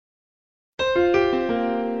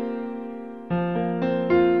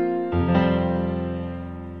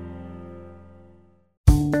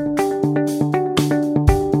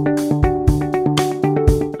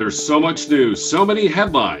So much news, so many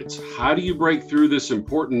headlines. How do you break through this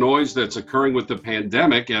important noise that's occurring with the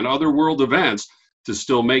pandemic and other world events to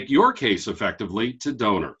still make your case effectively to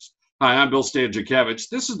donors? Hi, I'm Bill Stanczykiewicz.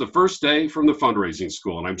 This is the first day from the fundraising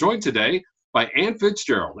school, and I'm joined today by Ann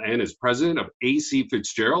Fitzgerald. Ann is president of AC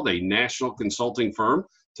Fitzgerald, a national consulting firm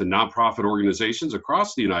to nonprofit organizations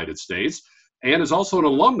across the United States. Ann is also an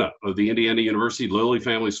alumna of the Indiana University Lilly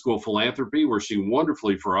Family School of Philanthropy, where she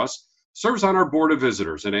wonderfully for us serves on our board of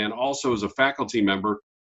visitors. And Ann also is a faculty member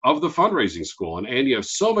of the fundraising school. And Ann, you have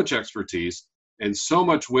so much expertise and so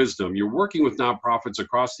much wisdom. You're working with nonprofits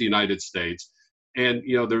across the United States. And,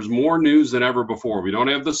 there's more news than ever before. We don't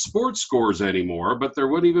have the sports scores anymore, but there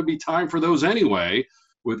wouldn't even be time for those anyway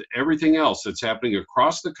with everything else that's happening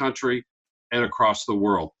across the country and across the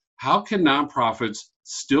world. How can nonprofits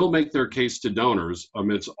still make their case to donors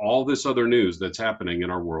amidst all this other news that's happening in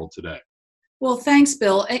our world today? Well, thanks,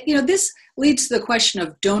 Bill. This leads to the question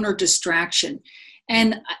of donor distraction.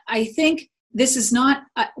 And I think this is not,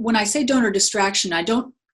 when I say donor distraction, I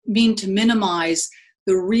don't mean to minimize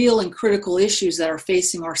the real and critical issues that are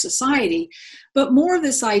facing our society, but more of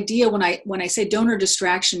this idea when I say donor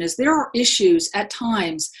distraction is there are issues at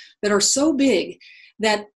times that are so big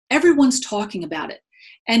that everyone's talking about it.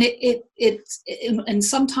 And and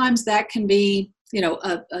sometimes that can be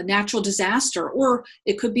a natural disaster, or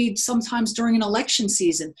it could be sometimes during an election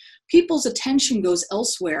season. People's attention goes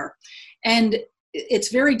elsewhere. And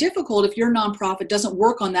it's very difficult if your nonprofit doesn't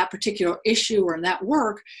work on that particular issue or in that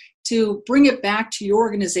work to bring it back to your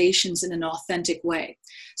organizations in an authentic way.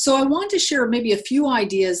 So I want to share maybe a few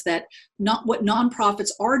ideas that what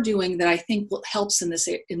nonprofits are doing that I think helps in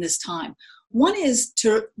this time. One is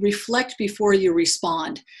to reflect before you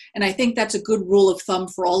respond. And I think that's a good rule of thumb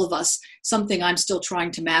for all of us, something I'm still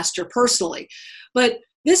trying to master personally. But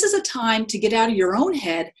this is a time to get out of your own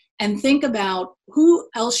head and think about who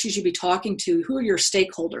else you should be talking to, who are your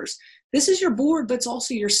stakeholders. This is your board, but it's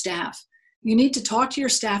also your staff. You need to talk to your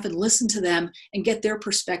staff and listen to them and get their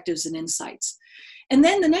perspectives and insights. And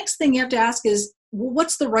then the next thing you have to ask is, well,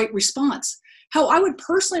 what's the right response? How I would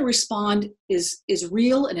personally respond is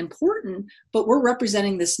real and important, but we're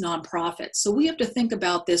representing this nonprofit. So we have to think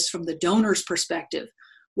about this from the donor's perspective.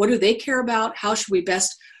 What do they care about? How should we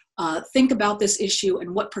best think about this issue,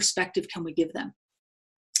 and what perspective can we give them?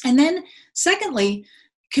 And then secondly,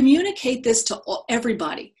 communicate this to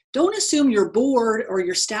everybody. Don't assume your board or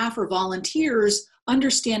your staff or volunteers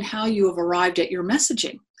understand how you have arrived at your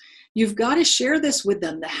messaging. You've got to share this with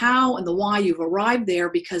them, the how and the why you've arrived there,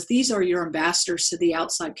 because these are your ambassadors to the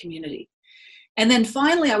outside community. And then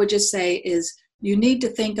finally, I would just say is you need to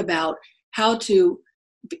think about how to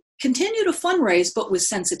continue to fundraise, but with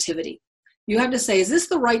sensitivity. You have to say, is this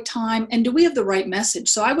the right time? And do we have the right message?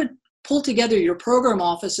 So I would pull together your program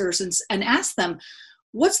officers and ask them,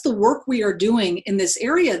 what's the work we are doing in this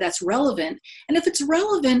area that's relevant? And if it's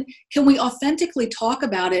relevant, can we authentically talk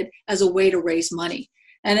about it as a way to raise money?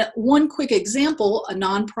 And one quick example, a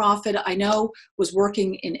nonprofit I know was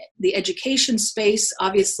working in the education space.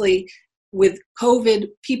 Obviously, with COVID,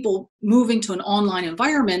 people moving to an online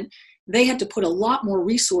environment, they had to put a lot more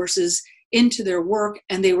resources into their work,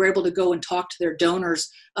 and they were able to go and talk to their donors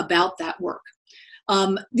about that work.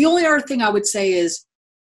 The only other thing I would say is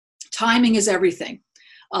timing is everything.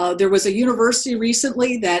 There was a university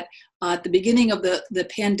recently that at the beginning of the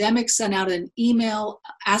pandemic sent out an email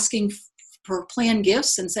asking for planned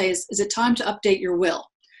gifts and say, is it time to update your will?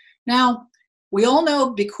 Now, we all know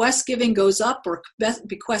bequest giving goes up, or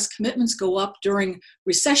bequest commitments go up during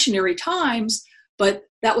recessionary times, but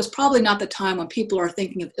that was probably not the time when people are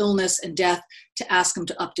thinking of illness and death to ask them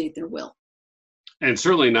to update their will. And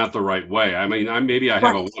certainly not the right way. I mean, maybe I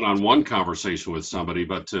have a one-on-one conversation with somebody,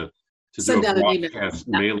 but to do a broadcast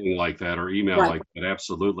mailing like that or email like that,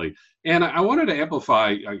 absolutely. And I wanted to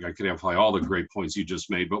amplify, I could amplify all the great points you just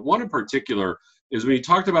made, but one in particular is when you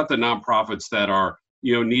talked about the nonprofits that are,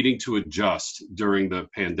 needing to adjust during the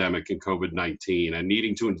pandemic and COVID-19 and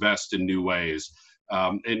needing to invest in new ways.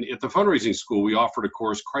 And at the fundraising school, we offered a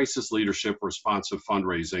course, Crisis Leadership Responsive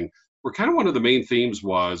Fundraising, where kind of one of the main themes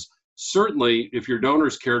was, certainly if your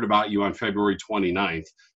donors cared about you on February 29th,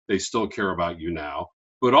 they still care about you now.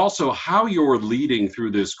 But also how you're leading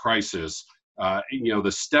through this crisis,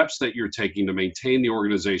 the steps that you're taking to maintain the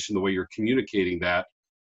organization, the way you're communicating that,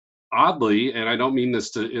 oddly, and I don't mean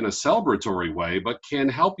this in a celebratory way, but can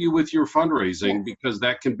help you with your fundraising because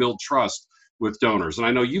that can build trust with donors. And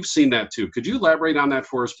I know you've seen that too. Could you elaborate on that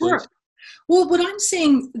for us, please? Sure. Well, what I'm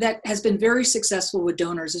seeing that has been very successful with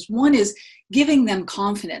donors is one is giving them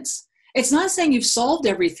confidence. It's not saying you've solved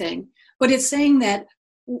everything, but it's saying that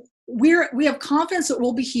we have confidence that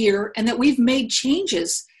we'll be here and that we've made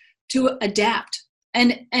changes to adapt,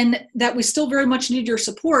 and that we still very much need your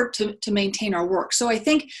support to maintain our work. So I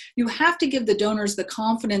think you have to give the donors the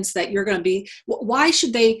confidence that you're going to be. Why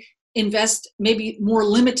should they invest maybe more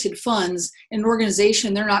limited funds in an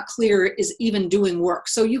organization they're not clear is even doing work?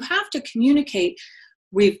 So you have to communicate,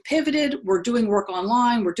 we've pivoted, we're doing work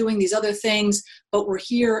online, we're doing these other things, but we're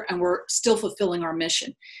here and we're still fulfilling our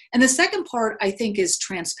mission. And the second part, I think, is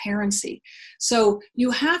transparency. So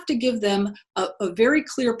you have to give them a very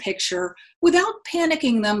clear picture without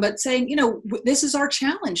panicking them, but saying, this is our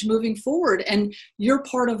challenge moving forward, and you're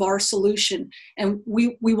part of our solution, and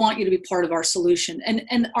we want you to be part of our solution.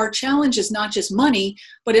 And our challenge is not just money,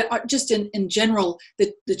 but just in general,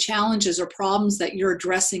 the challenges or problems that you're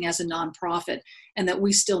addressing as a nonprofit, and that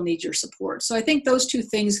we still need your support. So I think those two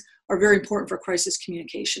things are very important for crisis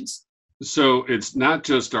communications. So it's not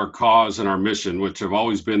just our cause and our mission, which have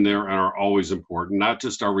always been there and are always important, not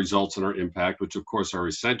just our results and our impact, which of course are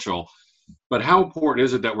essential, but how important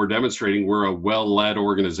is it that we're demonstrating we're a well-led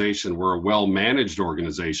organization, we're a well-managed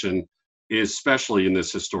organization, especially in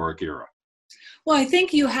this historic era? Well, I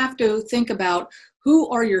think you have to think about who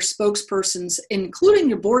are your spokespersons, including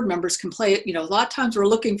your board members can play. A lot of times we're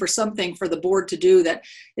looking for something for the board to do that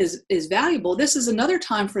is valuable. This is another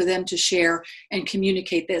time for them to share and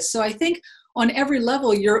communicate this. So I think on every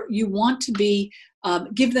level, you want to be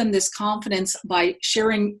give them this confidence by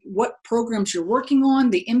sharing what programs you're working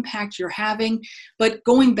on, the impact you're having, but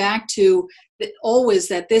going back to always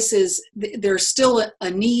that there's still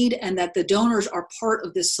a need and that the donors are part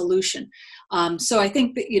of this solution. So I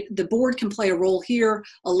think that the board can play a role here.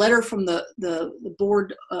 A letter from the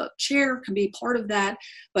board chair can be part of that,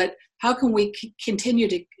 but how can we continue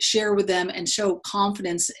to share with them and show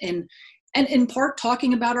confidence and in part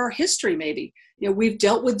talking about our history maybe. We've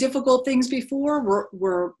dealt with difficult things before.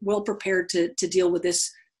 We're well prepared to deal with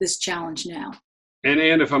this challenge now. And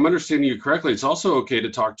if I'm understanding you correctly, it's also okay to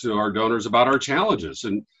talk to our donors about our challenges.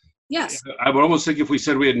 And yes, I would almost think if we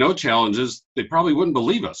said we had no challenges, they probably wouldn't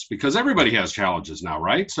believe us because everybody has challenges now,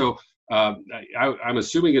 right? So I'm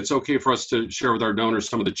assuming it's okay for us to share with our donors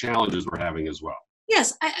some of the challenges we're having as well.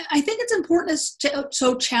 Yes, I think it's important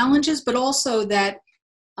so challenges, but also that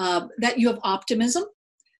you have optimism.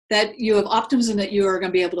 That you have optimism that you are going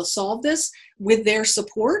to be able to solve this with their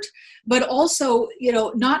support, but also,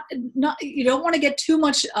 not you don't want to get too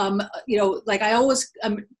much, like I always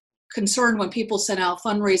am concerned when people send out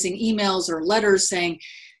fundraising emails or letters saying,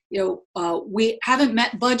 we haven't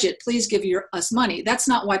met budget, please give us money. That's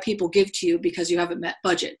not why people give to you because you haven't met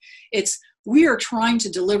budget. It's we are trying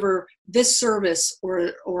to deliver this service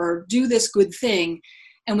or do this good thing,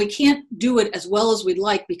 and we can't do it as well as we'd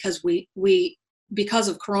like because because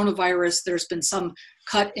of coronavirus, there's been some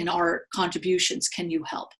cut in our contributions. Can you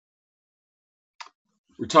help?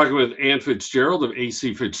 We're talking with Ann Fitzgerald of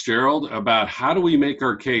AC Fitzgerald about how do we make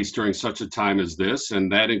our case during such a time as this,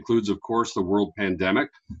 and that includes, of course, the world pandemic,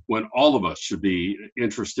 when all of us should be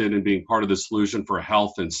interested in being part of the solution for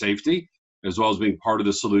health and safety, as well as being part of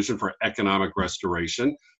the solution for economic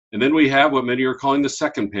restoration. And then we have what many are calling the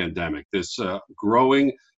second pandemic, this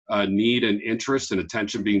growing need and interest and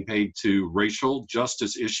attention being paid to racial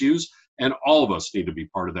justice issues. And all of us need to be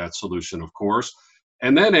part of that solution, of course.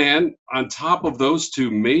 And then, Ann, on top of those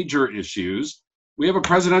two major issues, we have a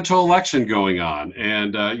presidential election going on.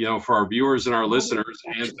 And, for our viewers and our listeners,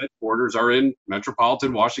 Ann's headquarters are in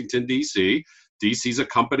metropolitan Washington, D.C. D.C.'s a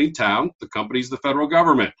company town. The company's the federal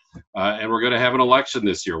government. And we're going to have an election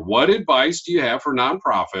this year. What advice do you have for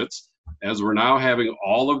nonprofits as we're now having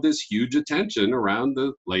all of this huge attention around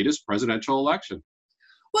the latest presidential election?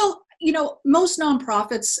 Well, most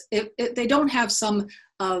nonprofits, if they don't have some,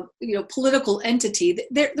 political entity,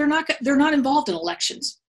 they're not involved in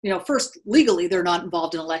elections. First, legally, they're not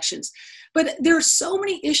involved in elections. But there are so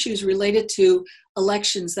many issues related to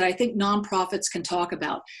elections that I think nonprofits can talk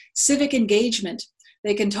about. Civic engagement.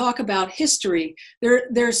 They can talk about history. There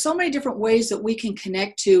are so many different ways that we can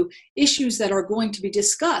connect to issues that are going to be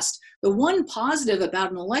discussed. The one positive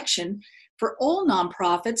about an election for all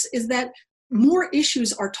nonprofits is that more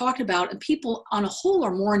issues are talked about and people on a whole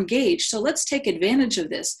are more engaged. So let's take advantage of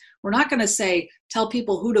this. We're not going to tell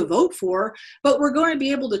people who to vote for, but we're going to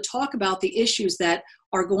be able to talk about the issues that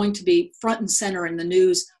are going to be front and center in the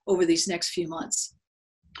news over these next few months.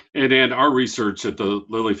 And our research at the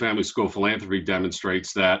Lilly Family School of Philanthropy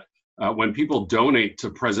demonstrates that when people donate to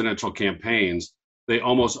presidential campaigns, they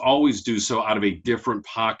almost always do so out of a different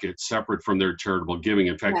pocket, separate from their charitable giving.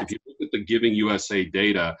 In fact, If you look at the Giving USA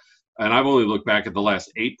data, and I've only looked back at the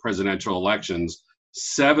last 8 presidential elections,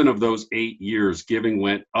 7 of those 8 years, giving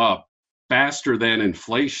went up faster than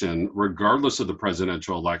inflation, regardless of the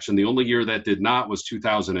presidential election. The only year that did not was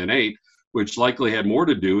 2008, which likely had more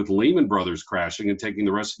to do with Lehman Brothers crashing and taking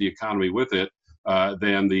the rest of the economy with it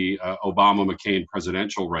than the Obama-McCain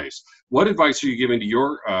presidential race. What advice are you giving to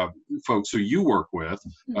your folks who you work with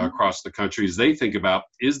across the country as they think about,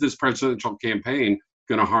 is this presidential campaign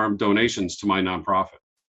going to harm donations to my nonprofit?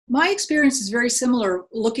 My experience is very similar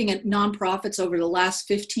looking at nonprofits over the last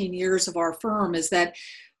 15 years of our firm, is that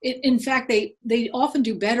in fact, they often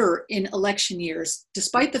do better in election years.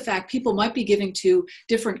 Despite the fact people might be giving to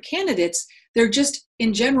different candidates, they're just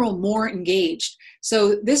in general more engaged.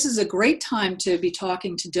 So this is a great time to be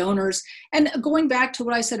talking to donors. And going back to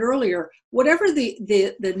what I said earlier, whatever the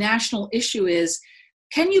national issue is,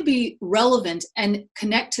 can you be relevant and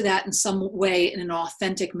connect to that in some way in an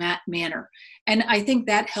authentic manner? And I think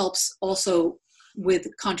that helps also with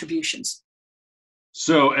contributions.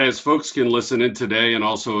 So as folks can listen in today and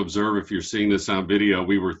also observe if you're seeing this on video,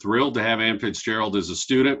 we were thrilled to have Ann Fitzgerald as a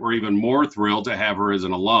student. We're even more thrilled to have her as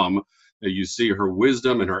an alum. You see her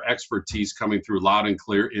wisdom and her expertise coming through loud and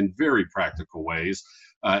clear in very practical ways.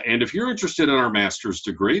 And if you're interested in our master's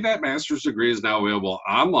degree, that master's degree is now available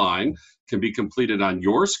online, can be completed on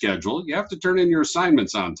your schedule. You have to turn in your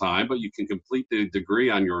assignments on time, but you can complete the degree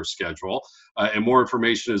on your schedule. And more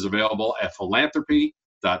information is available at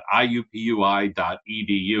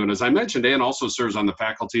philanthropy.iupui.edu. And as I mentioned, Ann also serves on the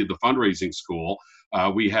faculty of the Fundraising School.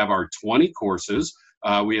 We have our 20 courses.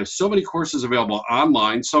 We have so many courses available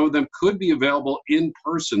online. Some of them could be available in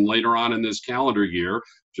person later on in this calendar year,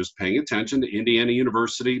 just paying attention to Indiana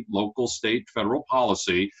University, local, state, federal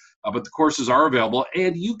policy. But the courses are available,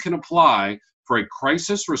 and you can apply for a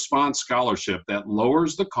crisis response scholarship that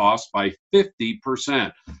lowers the cost by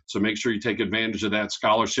 50%. So make sure you take advantage of that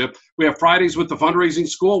scholarship. We have Fridays with the Fundraising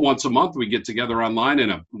School. Once a month, we get together online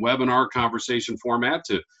in a webinar conversation format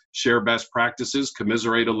to share best practices,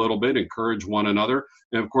 commiserate a little bit, encourage one another.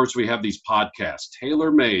 And of course, we have these podcasts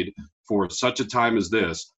tailor-made for such a time as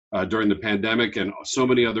this during the pandemic and so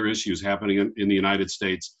many other issues happening in the United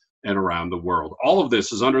States and around the world. All of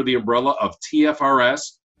this is under the umbrella of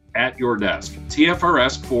TFRS at your desk.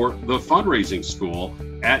 TFRS for the Fundraising School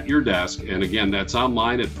at your desk. And again, that's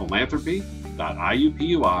online at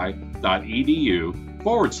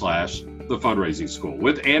philanthropy.iupui.edu/the Fundraising School.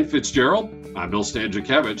 With Ann Fitzgerald, I'm Bill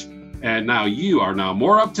Stanczykiewicz, and now you are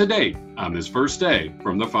more up to date on this first day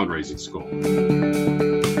from the Fundraising School.